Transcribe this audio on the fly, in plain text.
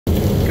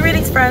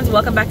friends,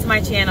 welcome back to my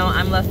channel.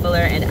 I'm Love Fuller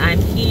and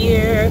I'm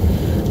here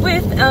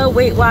with a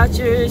Weight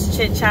Watchers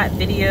chit chat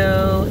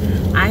video.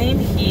 I am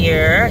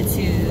here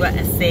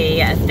to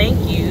say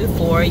thank you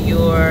for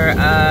your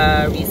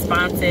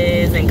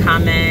responses and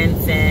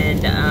comments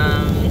and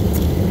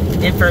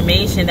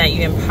information that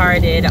you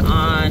imparted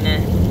on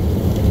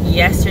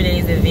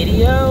yesterday's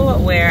video,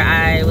 where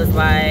I was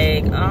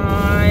like, oh,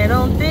 I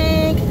don't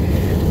think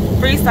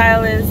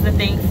freestyle is the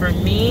thing for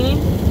me.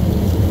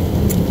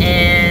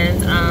 And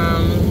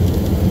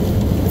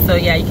so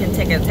yeah, you can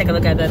take a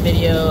look at that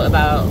video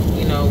about,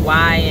 you know,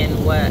 why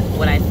and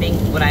what I think,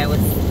 what I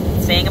was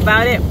saying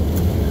about it.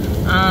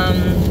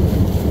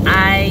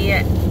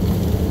 I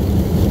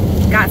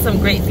got some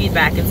great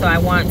feedback, and so I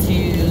want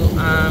to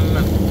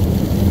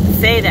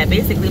say that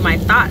basically my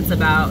thoughts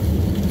about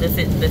the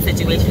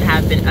situation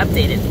have been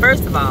updated.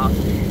 First of all,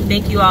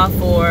 thank you all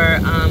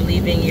for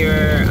leaving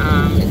your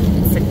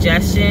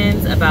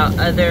suggestions about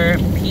other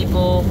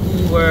people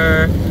who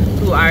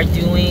are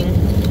doing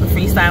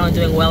freestyle and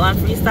doing well on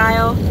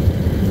freestyle.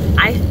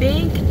 I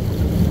think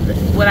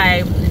what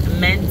I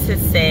meant to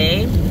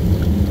say,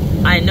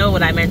 I know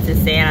what I meant to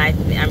say,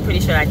 and I'm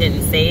pretty sure I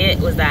didn't say it,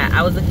 was that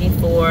I was looking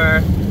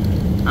for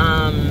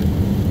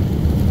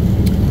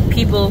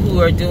people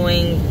who are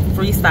doing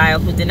freestyle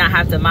who did not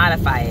have to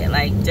modify it,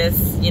 like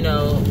just, you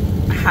know,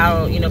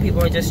 how, you know,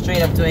 people are just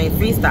straight up doing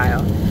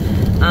freestyle.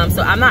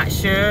 So I'm not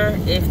sure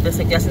if the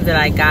suggestions that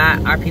I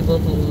got are people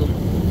who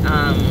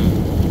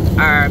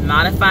are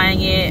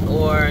modifying it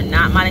or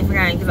not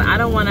modifying it, because I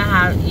don't want to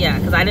have, yeah,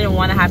 because I didn't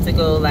want to have to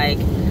go like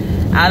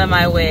out of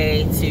my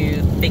way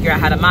to figure out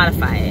how to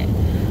modify it.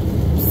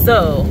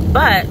 So,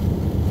 but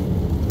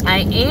I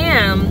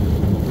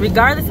am,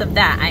 regardless of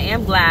that, I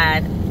am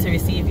glad to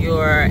receive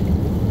your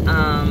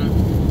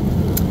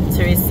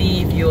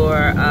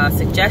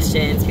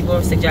suggestions. People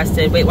have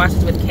suggested Weight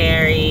Watchers with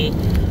Carrie,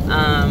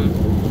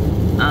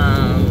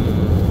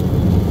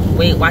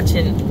 Weight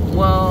Watching,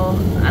 well,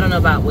 I don't know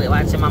about Weight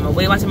Watching Mama.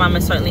 Weight Watching Mama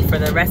is certainly for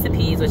the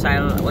recipes, which I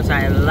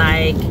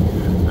like.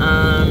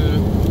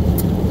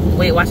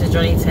 Weight Watchers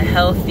Journey to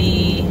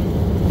Healthy.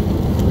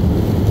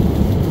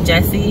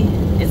 Jessie,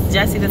 is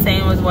Jessie the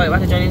same as Weight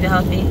Watchers Journey to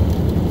Healthy?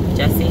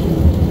 Jessie,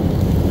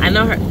 I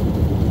know her.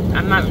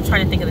 I'm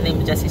trying to think of the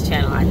name of Jessie's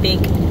channel. I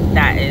think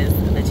that is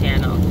the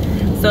channel.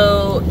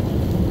 So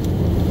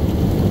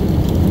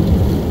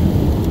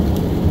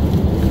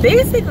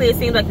basically, it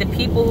seems like the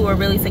people who were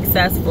really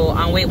successful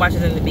on Weight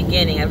Watchers in the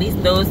beginning, at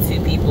least those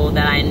two people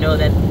that I know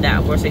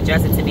that were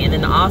suggested to me, and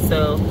then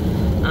also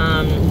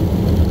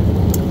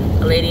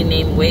a lady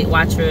named Weight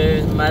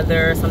Watchers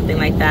Mother or something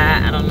like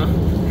that. I don't know.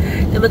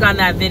 You look on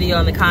that video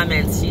in the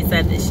comments. She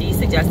said that she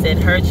suggested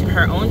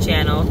her own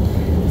channel,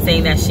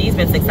 saying that she's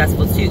been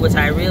successful too, which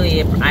I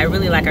really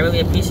like. I really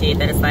appreciate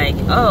that. It's like,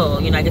 oh,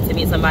 you know, I get to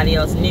meet somebody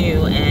else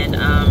new,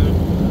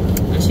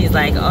 and she's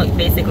like, oh,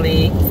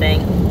 basically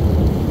saying,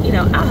 you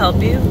know, I'll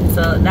help you.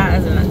 So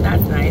that's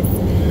nice.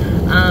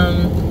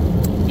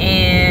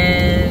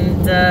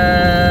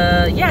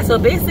 Yeah, so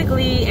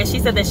basically, and she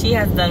said that she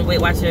has done Weight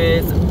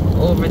Watchers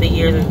over the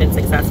years and been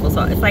successful.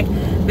 So it's like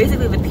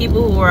basically the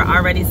people who are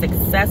already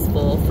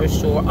successful for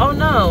sure. Oh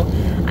no,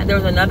 there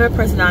was another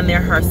person on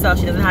there herself.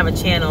 She doesn't have a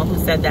channel, who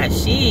said that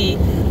she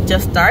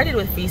just started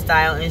with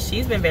freestyle and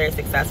she's been very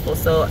successful.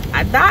 So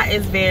that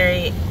is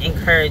very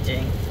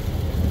encouraging.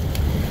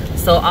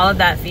 So all of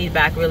that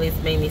feedback really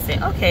made me say,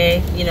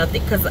 okay, you know,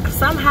 because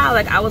somehow,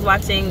 like, I was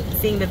seeing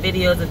the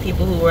videos of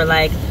people who were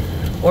like,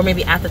 or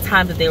maybe at the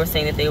time that they were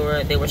saying that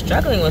they were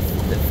struggling with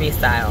the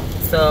freestyle.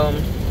 So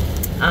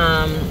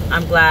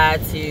I'm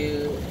glad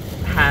to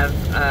have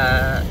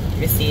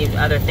received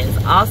other things.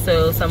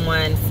 Also,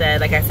 someone said,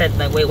 like I said,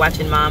 like Weight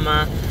Watching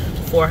Mama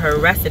for her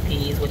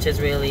recipes, which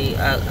is really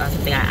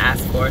something I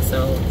asked for.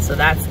 So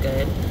that's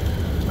good.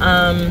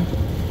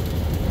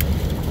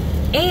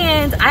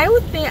 And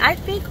I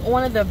think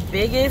one of the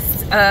biggest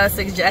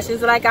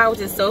suggestions that I got,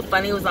 which is so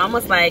funny, was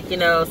almost like, you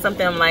know,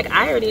 something I'm like,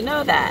 I already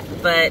know that,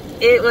 but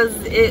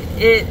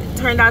it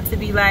turned out to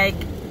be like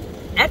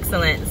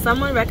excellent.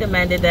 Someone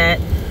recommended that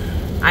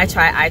I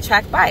try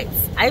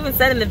iTrackBites. I even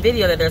said in the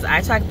video that there's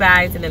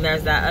iTrackBites, and then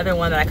there's that other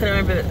one that I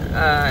couldn't remember.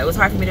 It was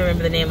hard for me to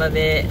remember the name of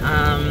it,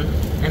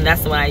 and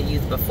that's the one I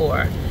used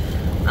before,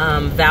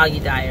 Value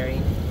Diary.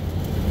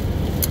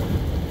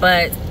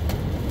 But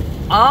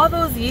all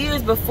those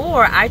years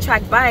before,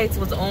 iTrackBites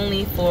was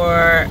only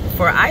for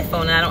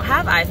iPhone, and I don't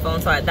have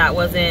iPhone, so that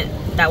wasn't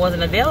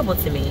available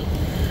to me.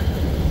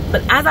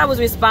 But as I was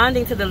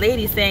responding to the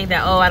lady saying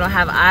that, oh, I don't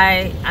have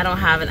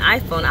an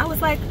iPhone, I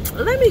was like,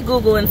 let me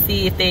Google and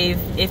see if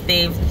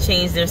they've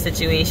changed their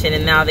situation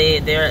and now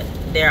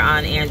they're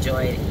on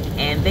Android,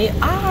 and they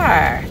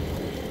are.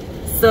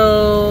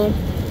 So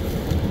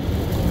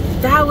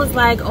that was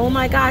like, oh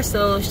my gosh.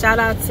 So shout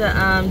out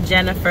to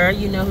Jennifer,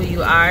 you know who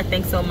you are.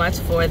 Thanks so much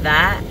for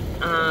that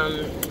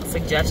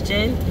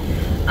suggestion.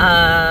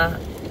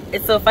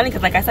 It's so funny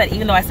because, like I said,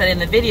 even though I said it in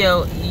the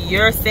video,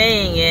 you're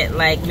saying it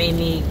like made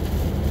me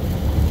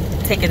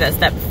take it a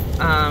step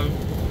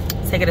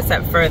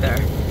further.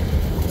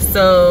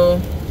 So,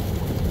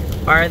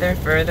 farther,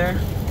 further?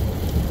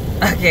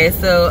 Okay,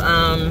 so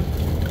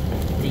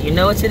do you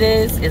know what it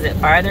is? Is it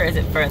farther? Is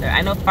it further?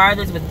 I know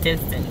farther is with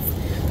distance.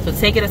 So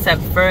take it a step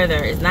further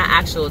is not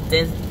actual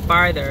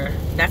farther.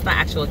 That's not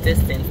actual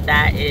distance.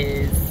 That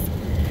is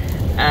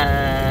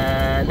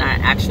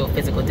not actual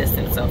physical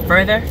distance. So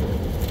further.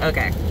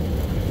 Okay.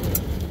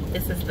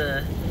 This is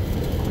the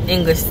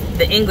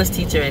English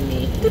teacher in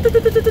me.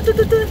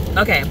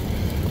 Okay.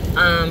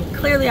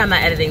 Clearly I'm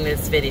not editing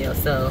this video,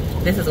 so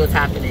this is what's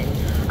happening.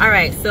 All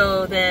right.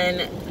 So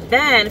then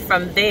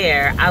from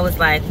there, I was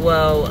like,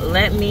 well,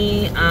 let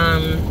me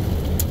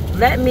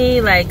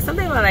like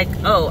something about like,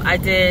 oh, I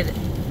did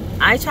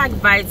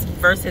iTrackBites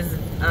versus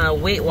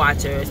Weight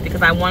Watchers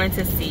because I wanted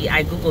to see.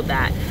 I googled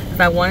that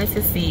because I wanted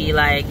to see,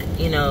 like,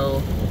 you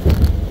know,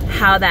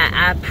 how that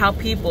app, how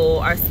people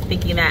are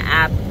thinking that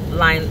app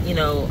line, you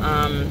know,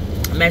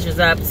 measures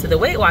up to the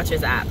Weight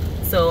Watchers app.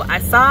 So I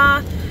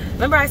saw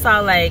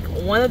like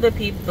one of the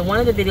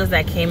videos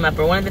that came up,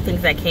 or one of the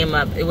things that came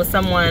up, it was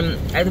someone,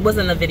 it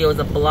wasn't a video, it was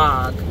a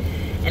blog,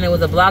 and it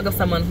was a blog of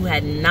someone who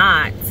had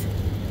not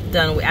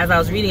done, as I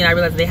was reading, I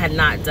realized they had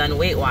not done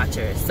Weight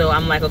Watchers. So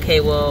I'm like,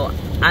 okay, well,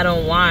 I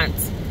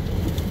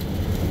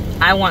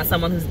want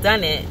someone who's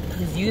done it,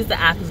 who's used the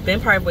app, who's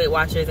been part of Weight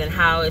Watchers, and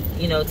how,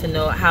 you know, to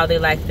know how they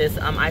like this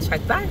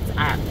iTrackBites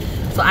app.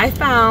 So I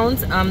found,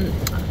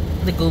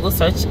 the Google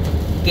search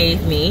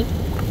gave me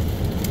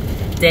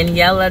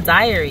Daniela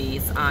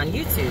Diaries on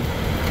YouTube.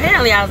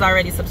 Apparently I was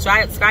already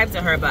subscribed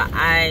to her, but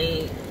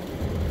I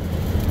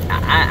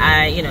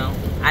you know,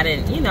 I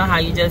didn't, you know how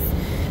you just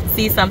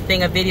see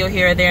something, a video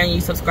here or there, and you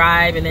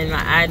subscribe, and then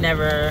I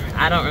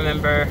don't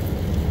remember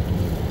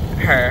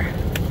her.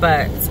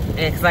 But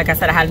it's like I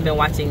said, I hadn't been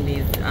watching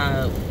these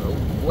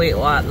weight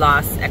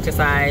loss,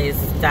 exercise,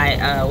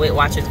 diet, Weight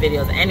Watchers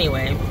videos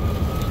anyway.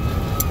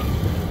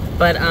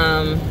 But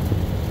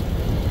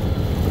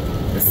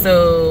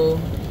so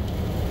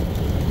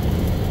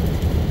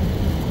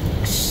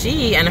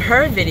she, and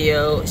her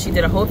video, she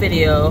did a whole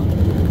video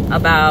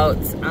about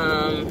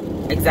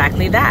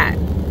exactly that,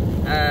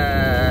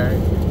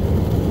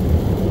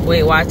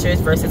 Weight Watchers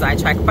versus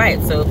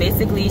iTrackBites. So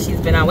basically, she's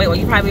been on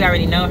you probably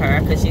already know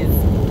her because it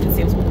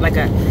seems like she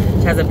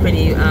has a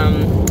pretty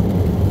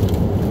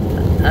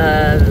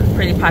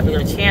pretty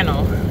popular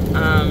channel.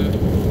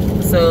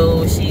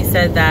 So she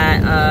said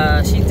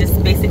that she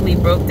just basically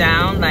broke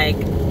down like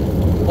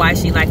why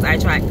she likes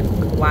iTrackBites.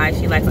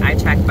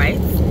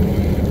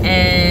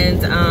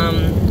 And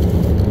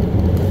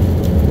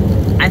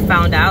I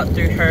found out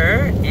through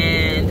her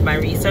and my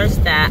research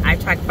that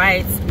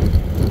iTrackBites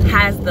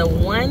has the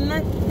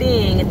one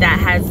thing that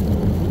has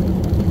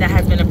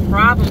been a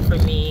problem for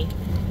me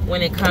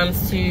when it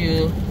comes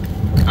to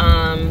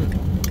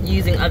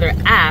using other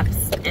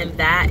apps, and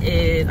that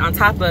is on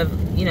top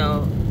of, you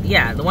know,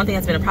 yeah, the one thing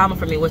that's been a problem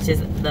for me, which is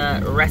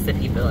the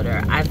recipe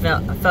builder. I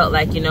felt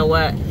like, you know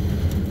what,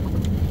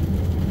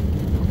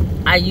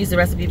 I use the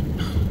recipe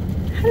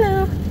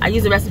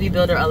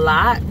builder a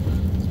lot,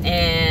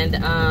 and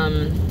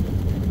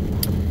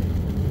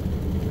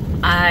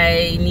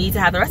I need to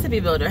have the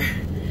recipe builder,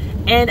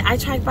 and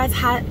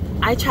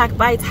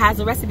iTrackBites has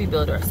a recipe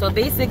builder. So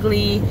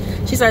basically,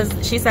 she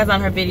says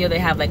on her video they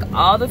have like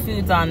all the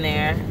foods on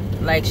there.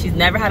 Like, she's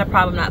never had a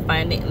problem not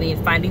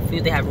finding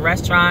food. They have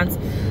restaurants.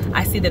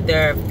 I see that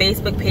their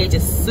Facebook page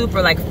is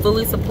super, like,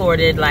 fully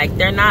supported. Like,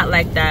 they're not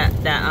like that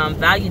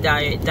value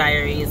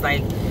diaries,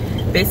 like,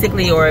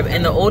 basically, or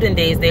in the olden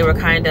days they were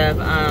kind of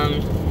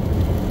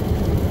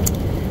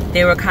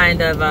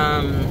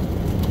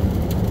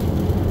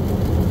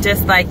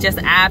just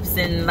apps,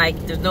 and like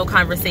there's no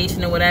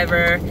conversation or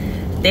whatever.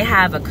 They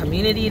have a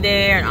community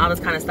there and all this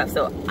kind of stuff.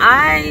 So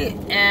I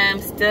am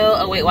still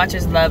a Weight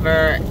Watchers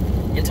lover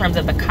in terms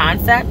of the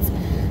concept.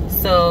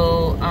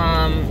 So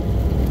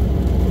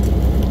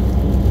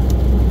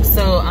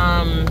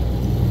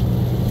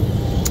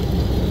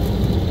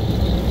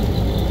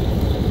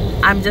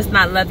I'm just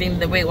not loving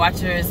the Weight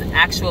Watchers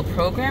actual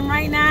program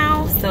right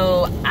now.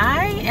 So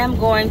I am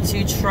going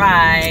to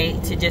try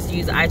to just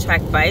use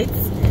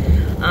iTrackBites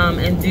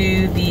and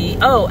do the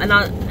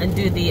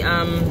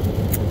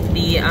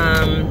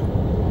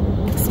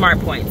Smart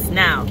Points.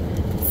 Now,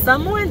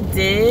 someone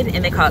did,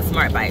 and they call it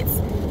Smart Bites.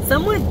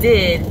 Someone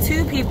did,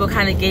 two people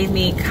kind of gave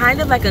me kind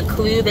of like a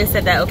clue. They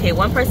said that, okay,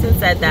 one person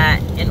said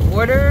that in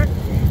order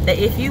that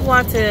if you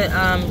want to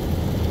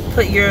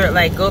put your,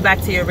 like, go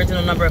back to your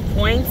original number of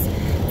points,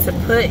 to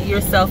put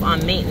yourself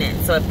on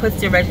maintenance, so it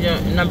puts your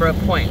original number of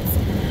points.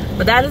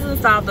 But that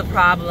doesn't solve the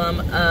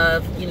problem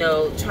of, you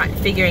know,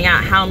 figuring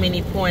out how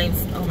many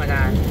points, oh my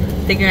god,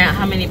 figuring out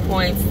how many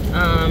points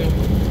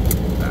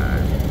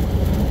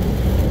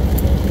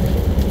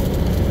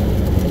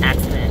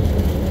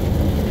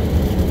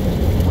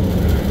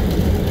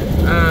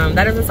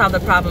that doesn't solve the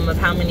problem of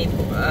how many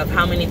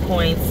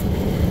points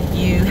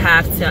you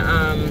have to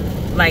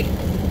like,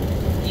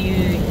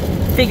 you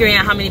figuring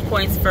out how many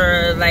points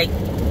for like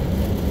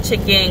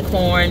chicken,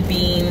 corn,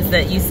 beans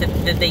that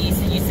they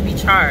used to be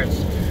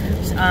charged.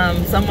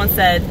 Someone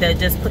said that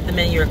just put them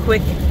in your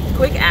quick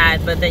quick ad,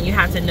 but then you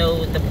have to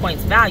know the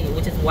points value,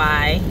 which is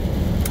why,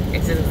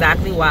 it's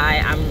exactly why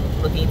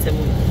I'm looking to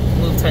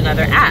move to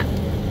another app.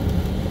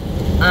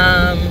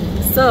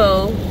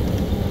 So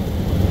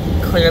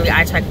clearly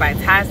iTrackBites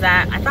has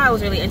that. I thought it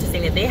was really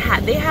interesting that they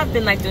have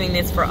been like doing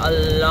this for a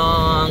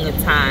long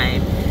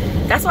time.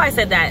 That's why I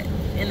said that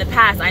in the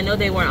past, I know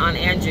they weren't on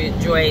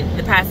Android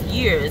the past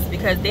years,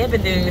 because they have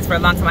been doing this for a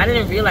long time. I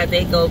didn't realize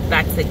they go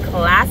back to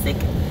classic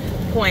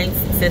points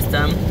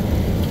system,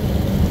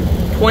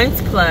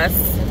 points plus.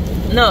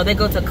 No, they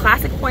go to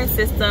classic point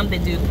system. They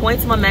do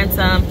points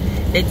momentum.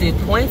 They do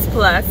points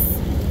plus,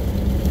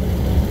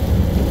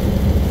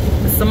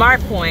 smart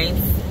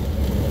points,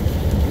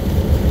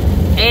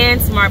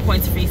 and smart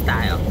points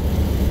freestyle.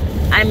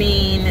 I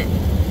mean,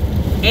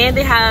 and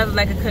they have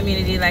like a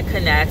community like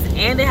connects,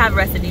 and they have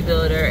recipe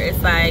builder. It's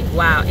like,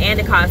 wow. And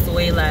it costs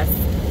way less.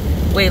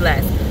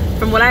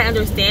 From what I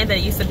understand, that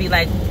it used to be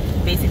like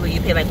basically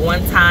you pay like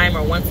one time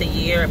or once a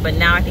year, but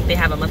now I think they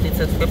have a monthly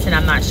subscription.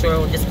 I'm not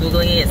sure, just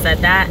googling it said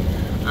that.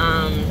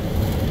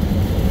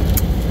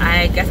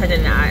 I guess I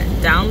didn't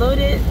download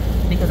it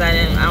because I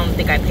don't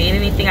think I paid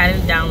anything. I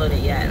didn't download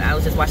it yet. I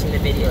was just watching the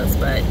videos.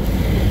 But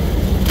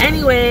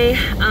anyway,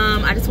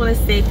 I just want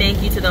to say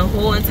thank you to the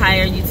whole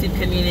entire YouTube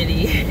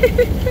community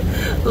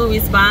who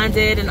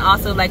responded, and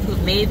also like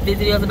who've made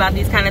videos about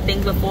these kind of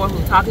things before,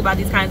 who talked about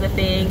these kinds of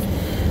things.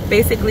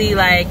 Basically,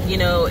 like, you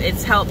know,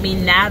 it's helped me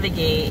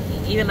navigate.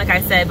 Even like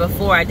I said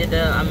before, I did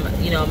the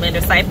you know,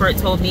 Amanda Seifert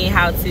told me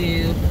how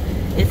to,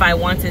 if I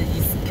want to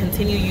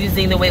continue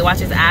using the Weight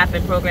Watchers app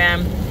and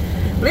program.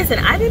 Listen,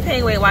 I've been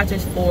paying Weight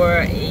Watchers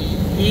for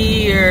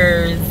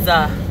years,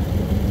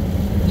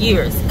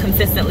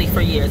 consistently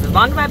for years. As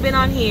long as I've been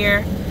on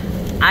here,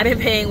 I've been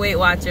paying Weight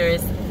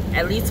Watchers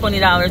at least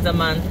 $20 a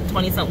month,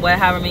 20 some,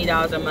 however many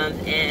dollars a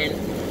month. And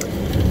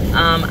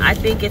I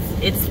think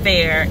it's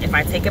fair if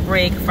I take a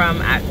break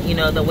from, you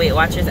know, the Weight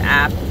Watchers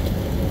app.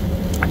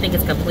 I think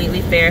it's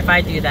completely fair if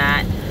I do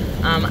that.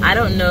 I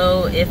don't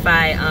know if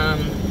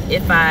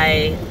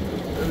I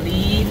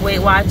leave Weight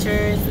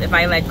Watchers, if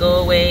I like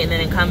go away and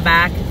then come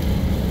back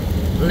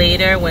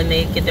later when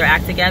they get their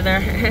act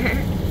together,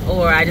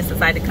 or I just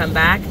decide to come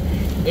back,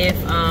 if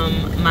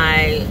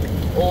my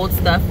old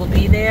stuff will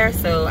be there.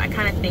 So I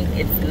kind of think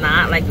it's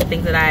not, like the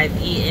things that I've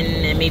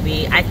eaten, and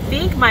maybe I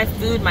think my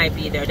food might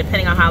be there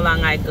depending on how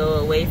long I go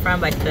away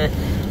from, like the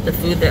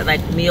food that,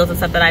 like meals and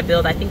stuff that I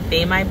build. I think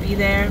they might be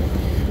there.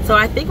 So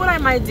I think what I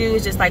might do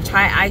is just like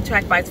try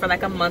iTrackBites for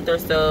like a month or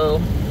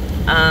so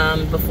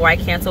before I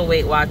cancel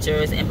Weight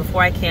Watchers. And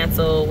before I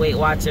cancel Weight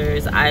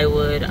Watchers, I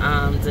would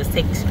just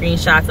take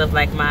screenshots of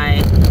like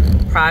my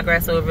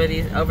progress over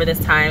this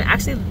time.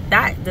 Actually,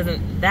 I've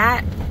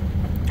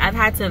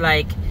had to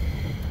like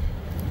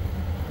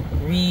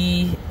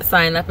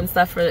re-sign up and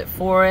stuff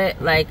for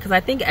it, like, because I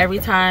think every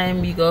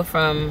time you go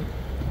from,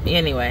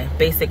 anyway,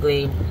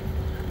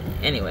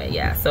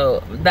 yeah,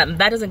 so that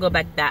doesn't go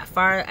back that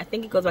far. I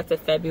think it goes back to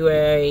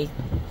February.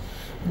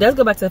 It does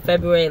go back to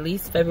February, at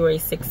least February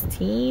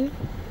 16.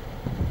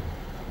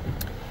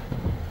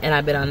 And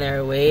I've been on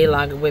there way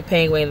longer. We're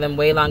paying them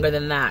way longer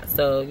than that.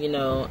 So, you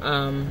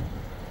know,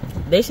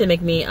 they should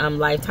make me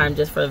lifetime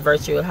just for the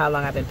virtue of how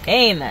long I've been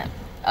paying them.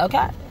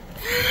 Okay.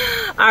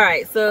 All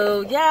right.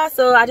 So, yeah.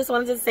 So, I just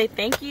wanted to say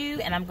thank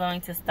you. And I'm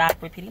going to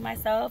stop repeating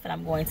myself. And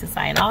I'm going to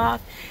sign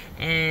off.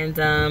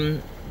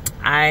 And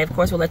I, of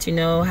course, will let you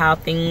know how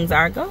things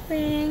are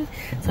going.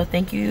 So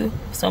thank you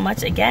so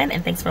much again,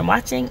 and thanks for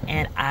watching,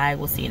 and I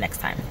will see you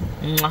next time.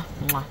 Mwah,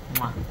 mwah,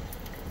 mwah.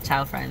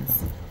 Ciao, friends.